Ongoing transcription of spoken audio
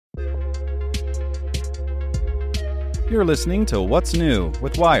You're listening to What's New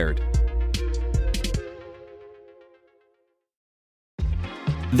with Wired.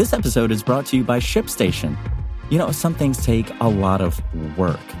 This episode is brought to you by ShipStation. You know, some things take a lot of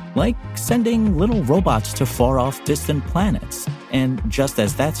work, like sending little robots to far-off distant planets. And just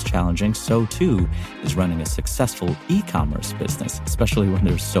as that's challenging, so too is running a successful e-commerce business, especially when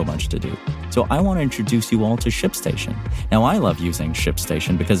there's so much to do. So I want to introduce you all to ShipStation. Now, I love using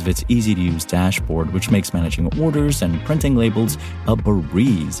ShipStation because of its easy-to-use dashboard, which makes managing orders and printing labels a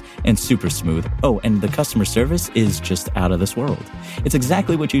breeze and super smooth. Oh, and the customer service is just out of this world. It's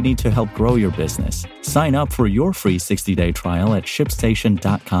exactly what you need to help grow your business. Sign up for your free 60-day trial at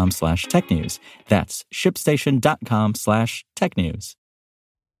shipstation.com/technews. That's shipstation.com/technews.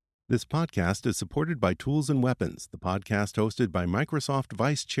 This podcast is supported by Tools and Weapons, the podcast hosted by Microsoft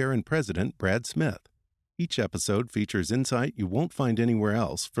Vice Chair and President Brad Smith. Each episode features insight you won't find anywhere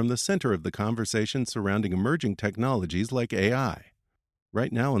else from the center of the conversation surrounding emerging technologies like AI.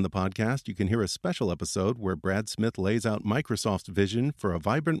 Right now on the podcast, you can hear a special episode where Brad Smith lays out Microsoft's vision for a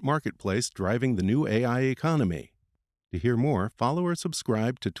vibrant marketplace driving the new AI economy. To hear more, follow or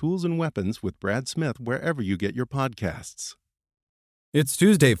subscribe to Tools and Weapons with Brad Smith wherever you get your podcasts. It's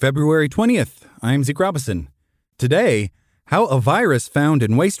Tuesday, February 20th. I'm Zeke Robinson. Today, how a virus found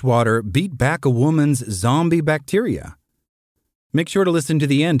in wastewater beat back a woman's zombie bacteria. Make sure to listen to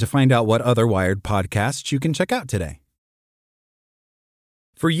the end to find out what other Wired podcasts you can check out today.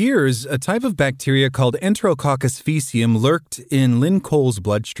 For years, a type of bacteria called Enterococcus faecium lurked in Lynn Cole's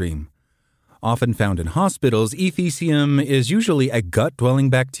bloodstream. Often found in hospitals, E. faecium is usually a gut-dwelling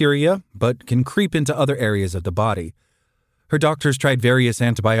bacteria, but can creep into other areas of the body. Her doctors tried various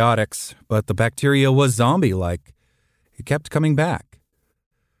antibiotics, but the bacteria was zombie-like. It kept coming back.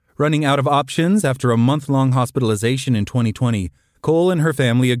 Running out of options after a month-long hospitalization in 2020, Cole and her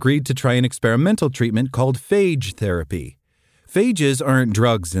family agreed to try an experimental treatment called phage therapy. Phages aren't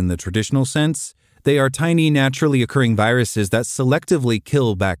drugs in the traditional sense. They are tiny, naturally occurring viruses that selectively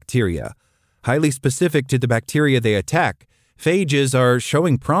kill bacteria. Highly specific to the bacteria they attack, phages are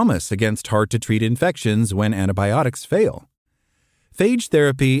showing promise against hard-to-treat infections when antibiotics fail. Phage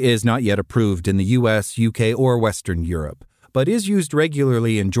therapy is not yet approved in the US, UK, or Western Europe, but is used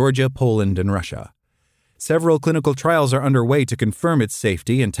regularly in Georgia, Poland, and Russia. Several clinical trials are underway to confirm its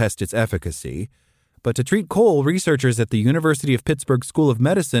safety and test its efficacy. But to treat Cole, researchers at the University of Pittsburgh School of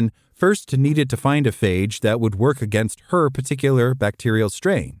Medicine first needed to find a phage that would work against her particular bacterial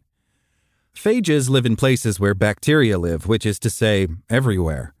strain. Phages live in places where bacteria live, which is to say,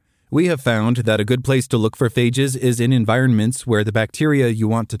 everywhere. We have found that a good place to look for phages is in environments where the bacteria you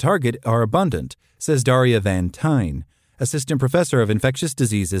want to target are abundant, says Daria Van Tine, assistant professor of infectious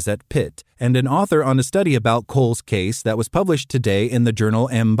diseases at Pitt and an author on a study about Cole's case that was published today in the journal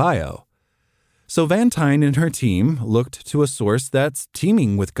MBio. So Van Tine and her team looked to a source that's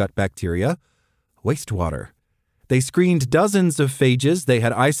teeming with gut bacteria, wastewater. They screened dozens of phages they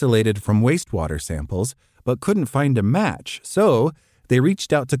had isolated from wastewater samples, but couldn't find a match, so they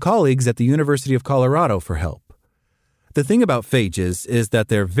reached out to colleagues at the University of Colorado for help. The thing about phages is that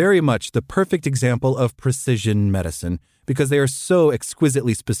they're very much the perfect example of precision medicine because they are so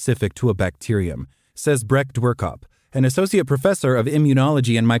exquisitely specific to a bacterium, says Breck Dwerkop, an associate professor of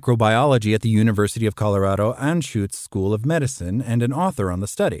immunology and microbiology at the University of Colorado Anschutz School of Medicine and an author on the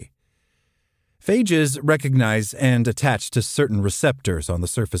study. Phages recognize and attach to certain receptors on the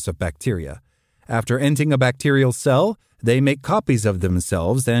surface of bacteria. After entering a bacterial cell, they make copies of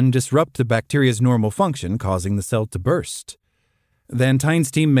themselves and disrupt the bacteria's normal function, causing the cell to burst. Van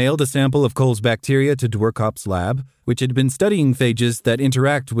Tine's team mailed a sample of Cole's bacteria to Dwerkop's lab, which had been studying phages that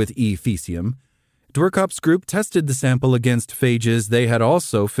interact with E. faecium. Dwerkop's group tested the sample against phages they had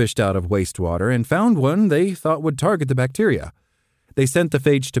also fished out of wastewater and found one they thought would target the bacteria. They sent the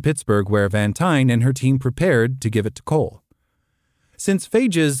phage to Pittsburgh, where Van Tine and her team prepared to give it to Cole. Since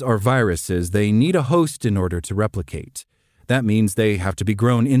phages are viruses, they need a host in order to replicate. That means they have to be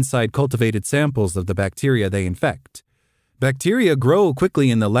grown inside cultivated samples of the bacteria they infect. Bacteria grow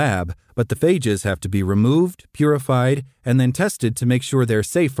quickly in the lab, but the phages have to be removed, purified, and then tested to make sure they're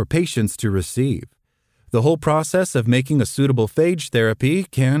safe for patients to receive. The whole process of making a suitable phage therapy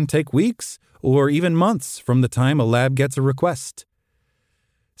can take weeks or even months from the time a lab gets a request.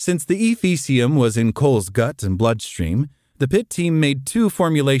 Since the E. faecium was in Cole's gut and bloodstream, the Pitt team made 2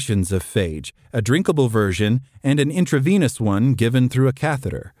 formulations of phage, a drinkable version and an intravenous one given through a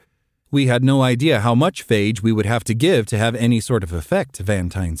catheter. We had no idea how much phage we would have to give to have any sort of effect, Van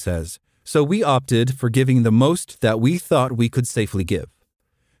Tine says, so we opted for giving the most that we thought we could safely give.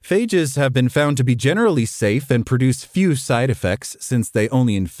 Phages have been found to be generally safe and produce few side effects since they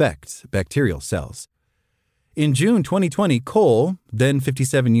only infect bacterial cells. In June 2020, Cole, then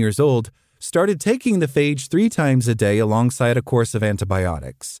 57 years old, started taking the phage 3 times a day alongside a course of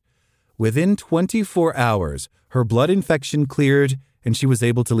antibiotics. Within 24 hours, her blood infection cleared and she was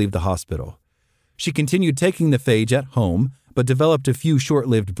able to leave the hospital. She continued taking the phage at home, but developed a few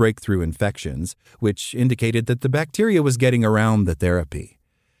short-lived breakthrough infections, which indicated that the bacteria was getting around the therapy.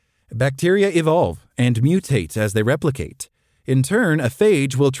 Bacteria evolve and mutate as they replicate. In turn, a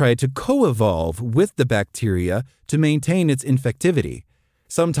phage will try to co-evolve with the bacteria to maintain its infectivity.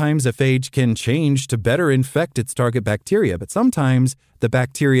 Sometimes a phage can change to better infect its target bacteria, but sometimes the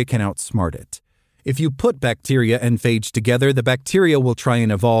bacteria can outsmart it. If you put bacteria and phage together, the bacteria will try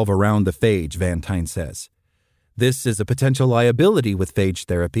and evolve around the phage, Van Tine says. This is a potential liability with phage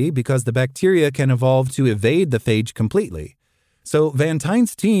therapy because the bacteria can evolve to evade the phage completely. So Van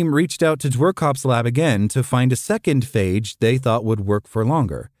Tine's team reached out to Dwerkop's lab again to find a second phage they thought would work for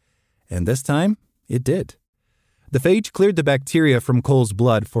longer. And this time, it did. The phage cleared the bacteria from Cole's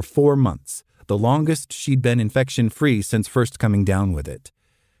blood for 4 months, the longest she'd been infection-free since first coming down with it.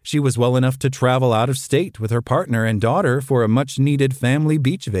 She was well enough to travel out of state with her partner and daughter for a much-needed family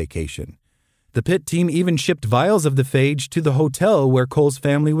beach vacation. The Pitt team even shipped vials of the phage to the hotel where Cole's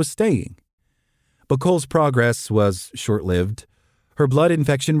family was staying. But Cole's progress was short-lived. Her blood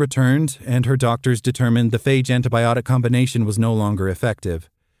infection returned, and her doctors determined the phage-antibiotic combination was no longer effective.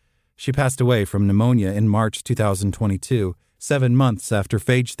 She passed away from pneumonia in March 2022, 7 months after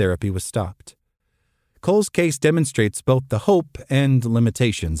phage therapy was stopped. Cole's case demonstrates both the hope and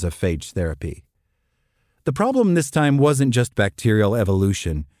limitations of phage therapy. The problem this time wasn't just bacterial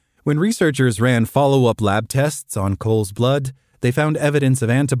evolution. When researchers ran follow-up lab tests on Cole's blood, they found evidence of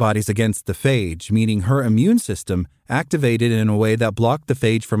antibodies against the phage, meaning her immune system activated in a way that blocked the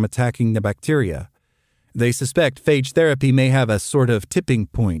phage from attacking the bacteria. They suspect phage therapy may have a sort of tipping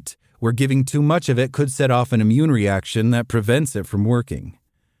point, where giving too much of it could set off an immune reaction that prevents it from working.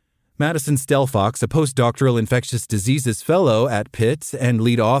 Madison Stelfox, a postdoctoral infectious diseases fellow at Pitt and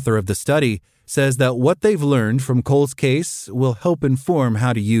lead author of the study, says that what they've learned from Cole's case will help inform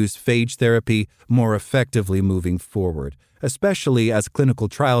how to use phage therapy more effectively moving forward, especially as clinical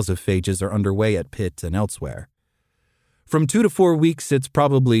trials of phages are underway at Pitt and elsewhere. From 2 to 4 weeks, it's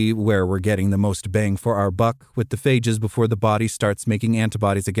probably where we're getting the most bang for our buck with the phages before the body starts making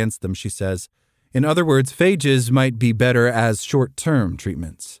antibodies against them, she says. In other words, phages might be better as short-term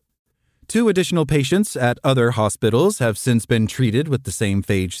treatments. 2 additional patients at other hospitals have since been treated with the same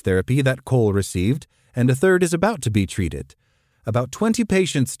phage therapy that Cole received, and a third is about to be treated. About 20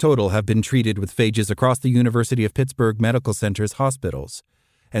 patients total have been treated with phages across the University of Pittsburgh Medical Center's hospitals,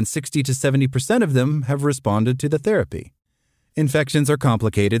 and 60 to 70% of them have responded to the therapy. Infections are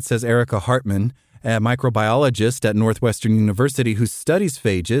complicated, says Erica Hartman, a microbiologist at Northwestern University who studies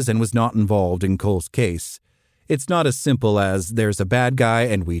phages and was not involved in Cole's case. It's not as simple as there's a bad guy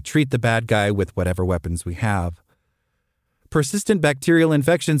and we treat the bad guy with whatever weapons we have. Persistent bacterial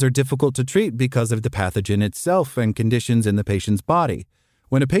infections are difficult to treat because of the pathogen itself and conditions in the patient's body.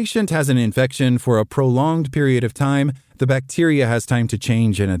 When a patient has an infection for a prolonged period of time, the bacteria has time to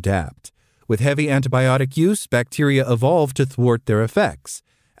change and adapt. With heavy antibiotic use, bacteria evolve to thwart their effects.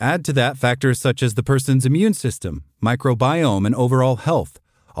 Add to that factors such as the person's immune system, microbiome, and overall health,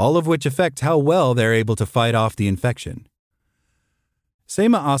 all of which affect how well they're able to fight off the infection.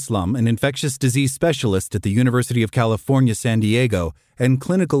 Seema Aslam, an infectious disease specialist at the University of California, San Diego, and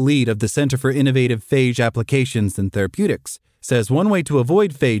clinical lead of the Center for Innovative Phage Applications and Therapeutics, says one way to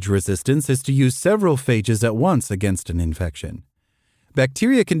avoid phage resistance is to use several phages at once against an infection.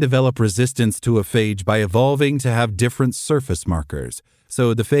 Bacteria can develop resistance to a phage by evolving to have different surface markers,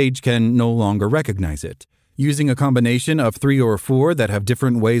 so the phage can no longer recognize it. Using a combination of 3 or 4 that have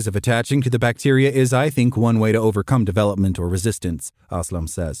different ways of attaching to the bacteria is, I think, one way to overcome development or resistance, Aslam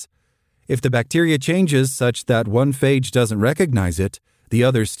says. If the bacteria changes such that one phage doesn't recognize it, the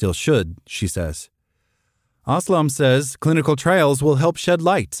others still should, she says. Aslam says clinical trials will help shed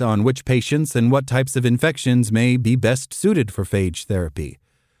light on which patients and what types of infections may be best suited for phage therapy.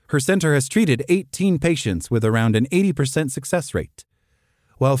 Her center has treated 18 patients with around an 80% success rate.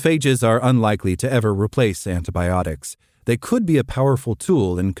 While phages are unlikely to ever replace antibiotics, they could be a powerful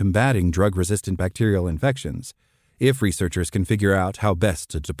tool in combating drug-resistant bacterial infections, if researchers can figure out how best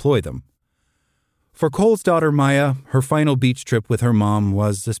to deploy them. For Cole's daughter Maya, her final beach trip with her mom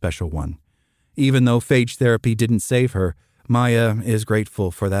was a special one. Even though phage therapy didn't save her, Maya is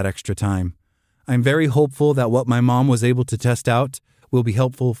grateful for that extra time. I'm very hopeful that what my mom was able to test out will be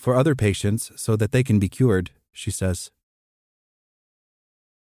helpful for other patients so that they can be cured, she says.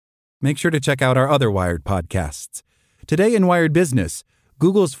 Make sure to check out our other Wired podcasts. Today in Wired Business,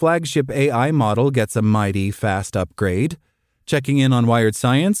 Google's flagship AI model gets a mighty fast upgrade. Checking in on Wired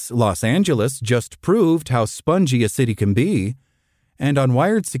Science, Los Angeles just proved how spongy a city can be. And on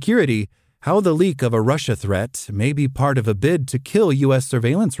Wired Security, how the leak of a Russia threat may be part of a bid to kill U.S.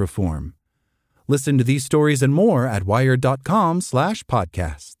 surveillance reform. Listen to these stories and more at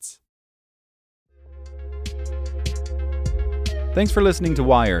wired.com/podcasts. Thanks for listening to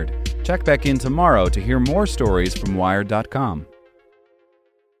Wired. Check back in tomorrow to hear more stories from Wired.com.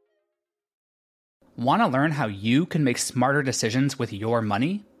 Want to learn how you can make smarter decisions with your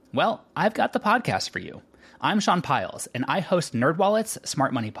money? Well, I've got the podcast for you. I'm Sean Piles, and I host NerdWallet's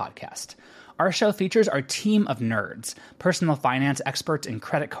Smart Money Podcast. Our show features our team of nerds, personal finance experts in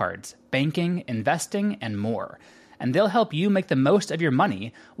credit cards, banking, investing, and more. And they'll help you make the most of your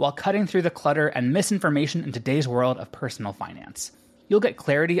money while cutting through the clutter and misinformation in today's world of personal finance. You'll get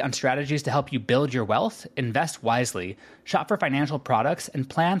clarity on strategies to help you build your wealth, invest wisely, shop for financial products, and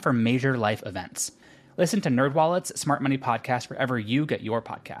plan for major life events. Listen to NerdWallet's Smart Money Podcast wherever you get your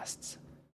podcasts.